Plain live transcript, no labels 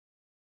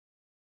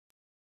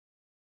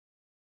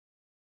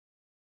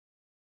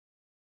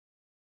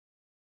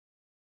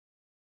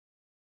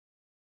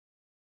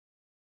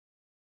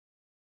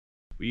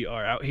We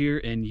are out here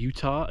in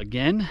Utah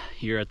again,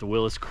 here at the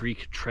Willis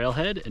Creek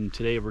Trailhead, and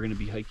today we're going to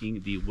be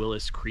hiking the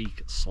Willis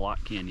Creek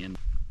Slot Canyon.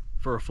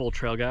 For a full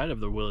trail guide of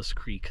the Willis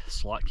Creek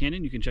Slot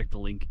Canyon, you can check the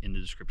link in the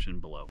description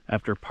below.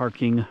 After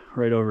parking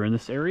right over in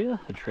this area,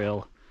 the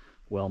trail,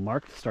 well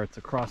marked, starts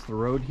across the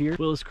road here.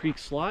 Willis Creek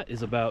Slot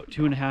is about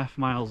 2.5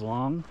 miles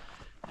long,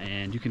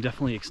 and you can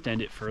definitely extend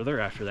it further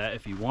after that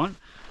if you want.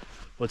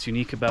 What's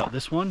unique about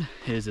this one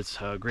is it's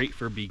great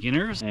for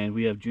beginners, and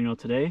we have Juno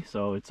today,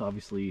 so it's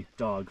obviously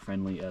dog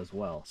friendly as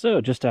well.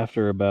 So just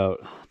after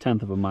about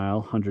 1/10 of a mile,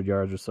 100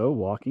 yards or so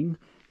walking,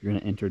 you're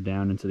going to enter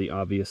down into the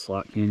obvious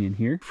slot canyon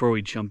here. Before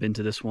we jump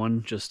into this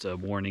one, just a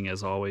warning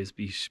as always,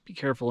 be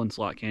careful in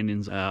slot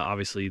canyons.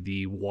 Obviously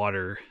the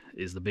water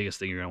is the biggest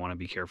thing you're going to want to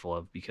be careful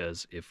of,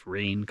 because if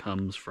rain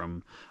comes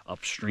from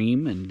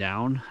upstream and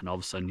down and all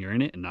of a sudden you're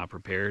in it and not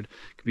prepared,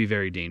 it can be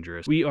very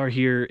dangerous. We are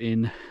here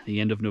in the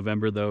end of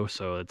November though,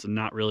 so it's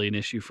not really an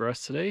issue for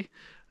us today,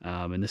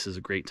 and this is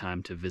a great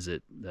time to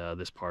visit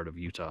this part of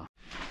Utah.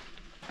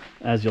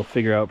 As you'll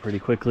figure out pretty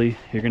quickly,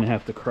 you're going to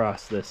have to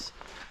cross this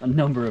a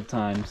number of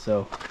times,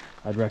 so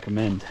I'd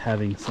recommend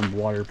having some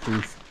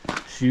waterproof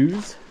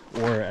shoes,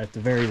 or at the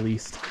very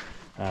least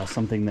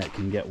something that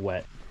can get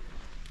wet.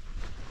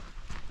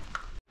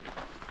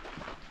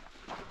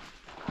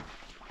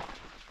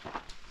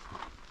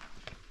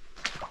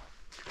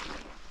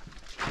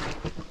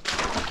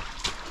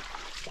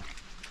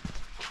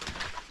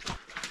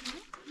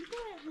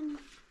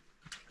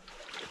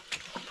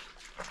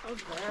 Oh,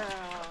 girl.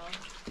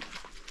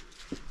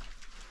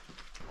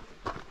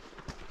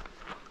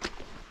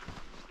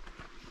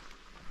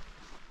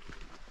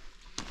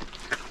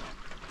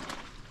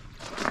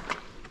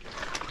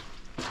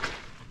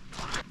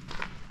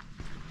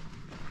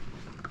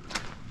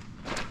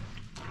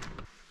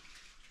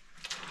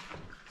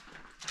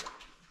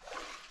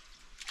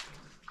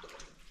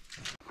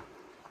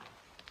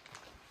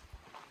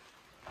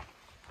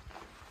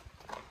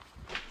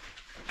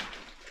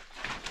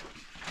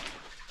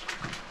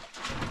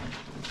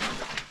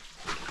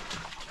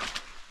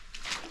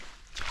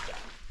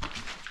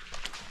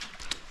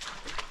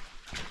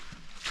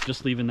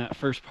 Just leaving that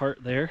first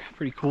part there,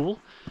 pretty cool.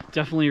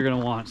 Definitely you're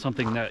gonna want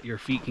something that your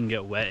feet can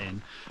get wet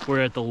in. We're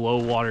at the low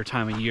water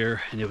time of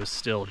year, and it was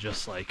still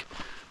just like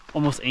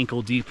almost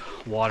ankle deep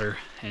water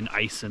and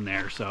ice in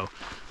there. So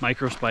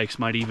micro spikes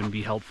might even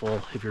be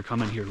helpful if you're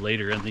coming here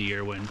later in the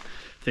year when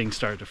things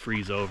start to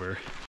freeze over.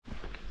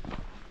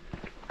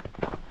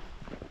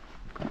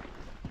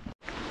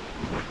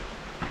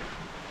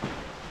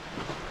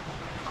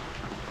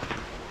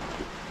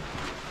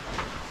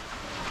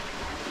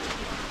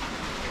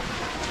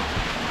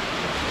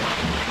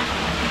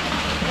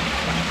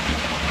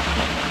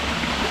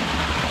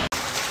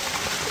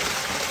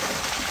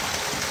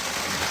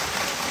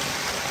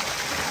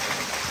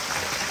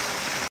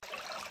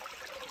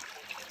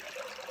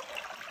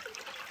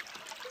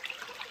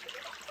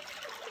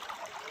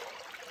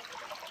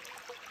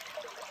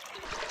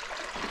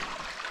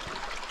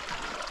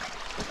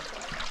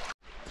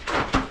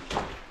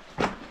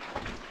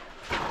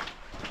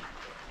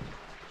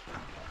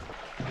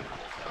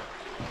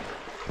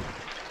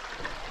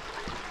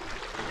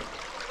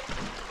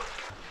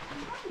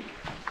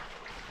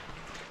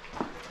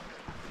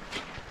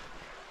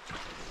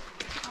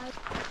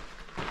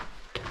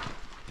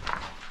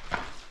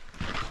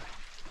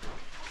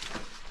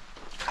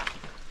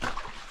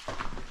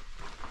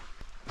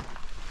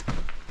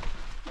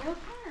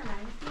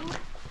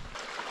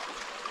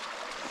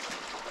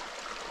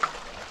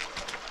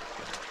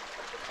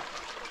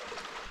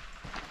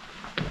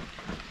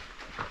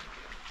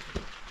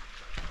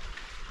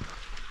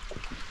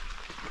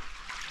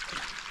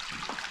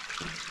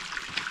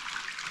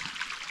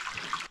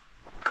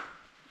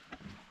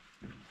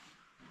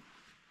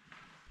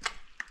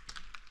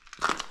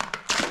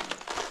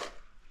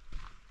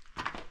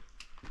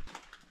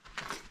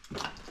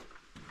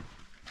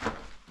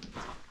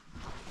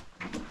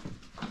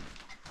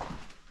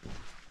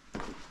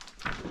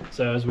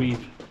 So as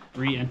we've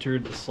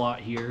re-entered the slot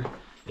here,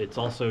 it's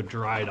also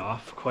dried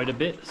off quite a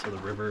bit. So the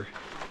river,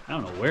 I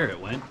don't know where it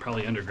went,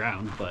 probably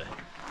underground, but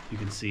you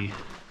can see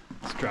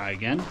it's dry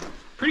again.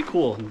 Pretty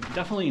cool,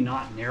 definitely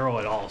not narrow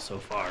at all so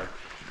far.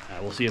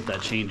 We'll see if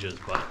that changes,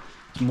 but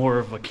it's more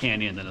of a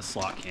canyon than a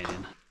slot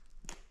canyon.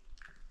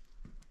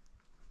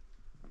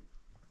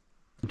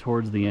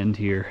 Towards the end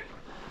here,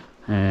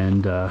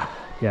 and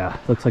yeah,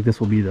 looks like this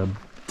will be the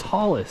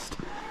tallest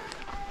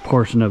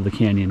portion of the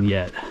canyon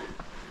yet.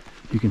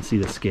 You can see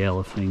the scale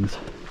of things.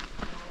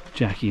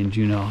 Jackie and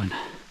Juno, and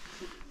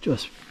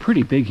just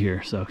pretty big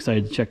here, so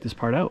excited to check this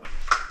part out.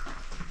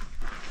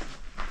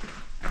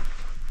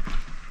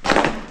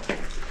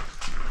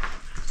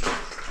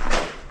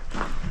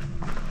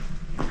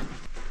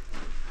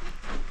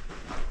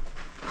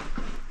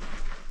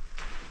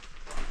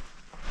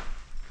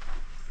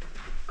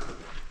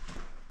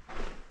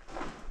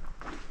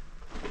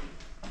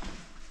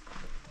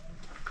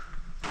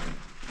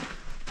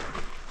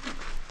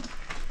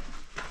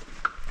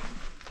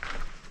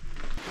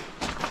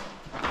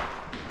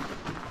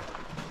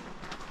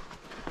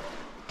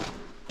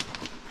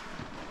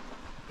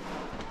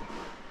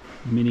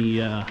 mini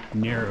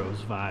Narrows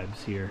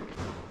vibes here.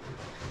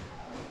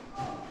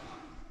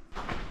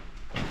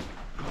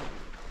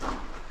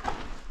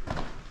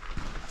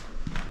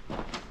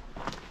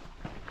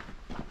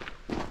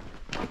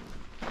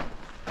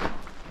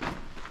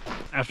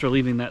 After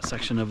leaving that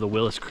section of the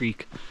Willis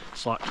Creek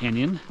Slot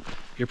Canyon,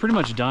 you're pretty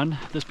much done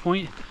at this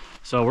point.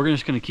 So we're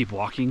just gonna keep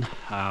walking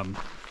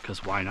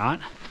because why not?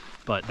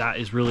 But that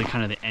is really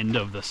kind of the end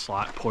of the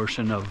slot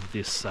portion of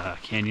this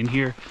canyon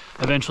here.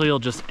 Eventually it'll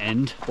just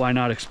end. Why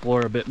not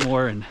explore a bit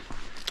more and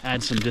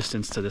add some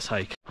distance to this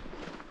hike?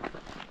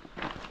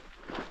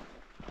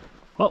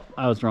 Well,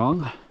 I was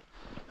wrong.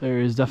 There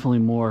is definitely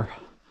more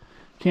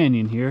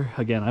canyon here.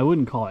 Again, I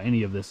wouldn't call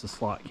any of this a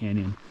slot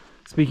canyon.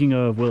 Speaking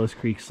of Willis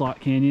Creek Slot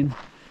Canyon,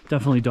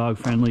 definitely dog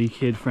friendly,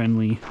 kid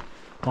friendly,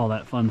 all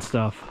that fun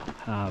stuff.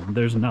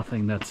 There's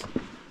nothing that's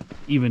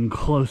even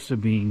close to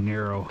being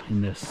narrow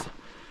in this.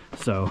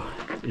 So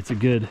it's a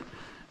good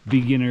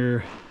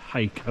beginner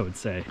hike, I would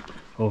say,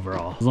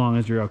 overall, as long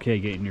as you're okay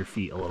getting your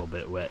feet a little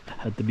bit wet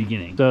at the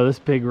beginning. So this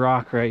big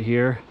rock right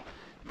here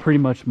pretty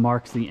much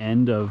marks the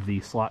end of the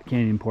Slot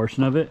Canyon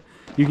portion of it.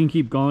 You can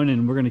keep going,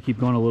 and we're going to keep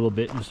going a little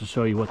bit just to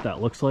show you what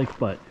that looks like,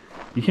 but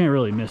you can't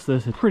really miss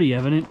this. It's pretty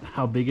evident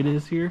how big it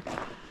is here.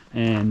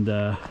 And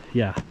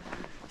yeah,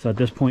 so at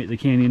this point the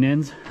canyon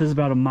ends. This is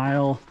about 1.5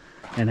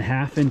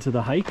 miles into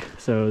the hike,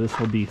 so this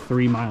will be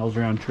 3 miles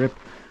round trip.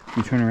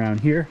 You turn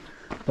around here,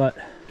 but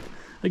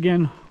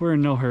again, we're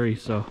in no hurry,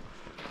 so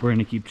we're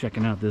gonna keep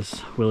checking out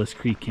this Willis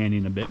Creek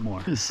Canyon a bit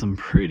more. This is some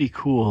pretty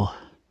cool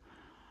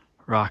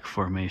rock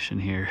formation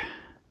here,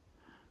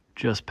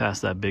 just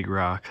past that big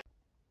rock.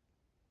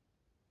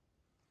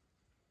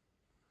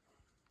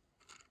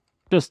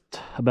 Just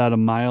about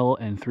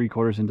 1.75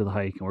 miles into the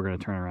hike, and we're gonna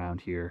turn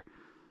around here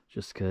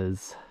just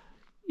because,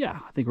 yeah,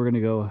 I think we're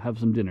gonna go have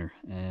some dinner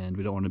and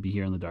we don't want to be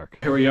here in the dark.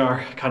 Here we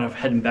are, kind of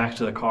heading back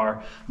to the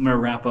car. I'm gonna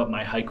wrap up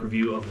my hike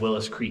review of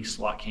Willis Creek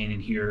Slot Canyon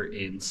here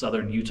in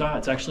southern Utah.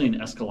 It's actually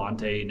an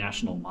Escalante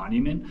National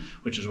Monument,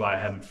 which is why I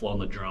haven't flown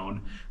the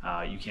drone.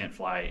 You can't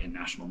fly in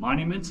national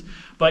monuments.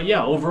 But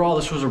yeah, overall,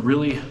 this was a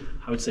really,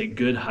 I would say,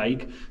 good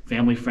hike,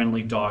 family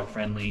friendly, dog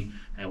friendly,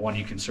 and one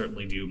you can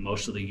certainly do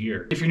most of the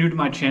year. If you're new to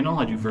my channel,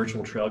 I do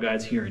virtual trail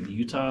guides here in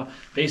Utah,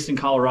 based in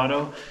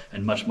Colorado,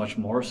 and much, much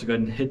more. So go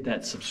ahead and hit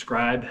that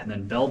subscribe and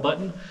then bell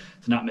button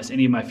to not miss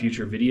any of my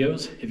future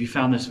videos. If you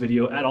found this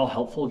video at all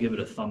helpful, give it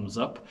a thumbs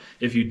up.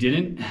 If you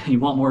didn't, you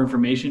want more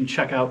information,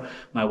 check out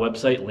my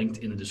website linked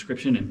in the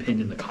description and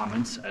pinned in the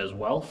comments as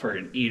well for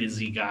an A to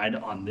Z guide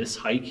on this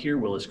hike here,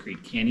 Willis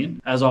Creek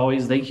Canyon. As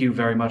always, thank you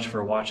very much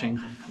for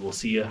watching. We'll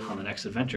see you on the next adventure.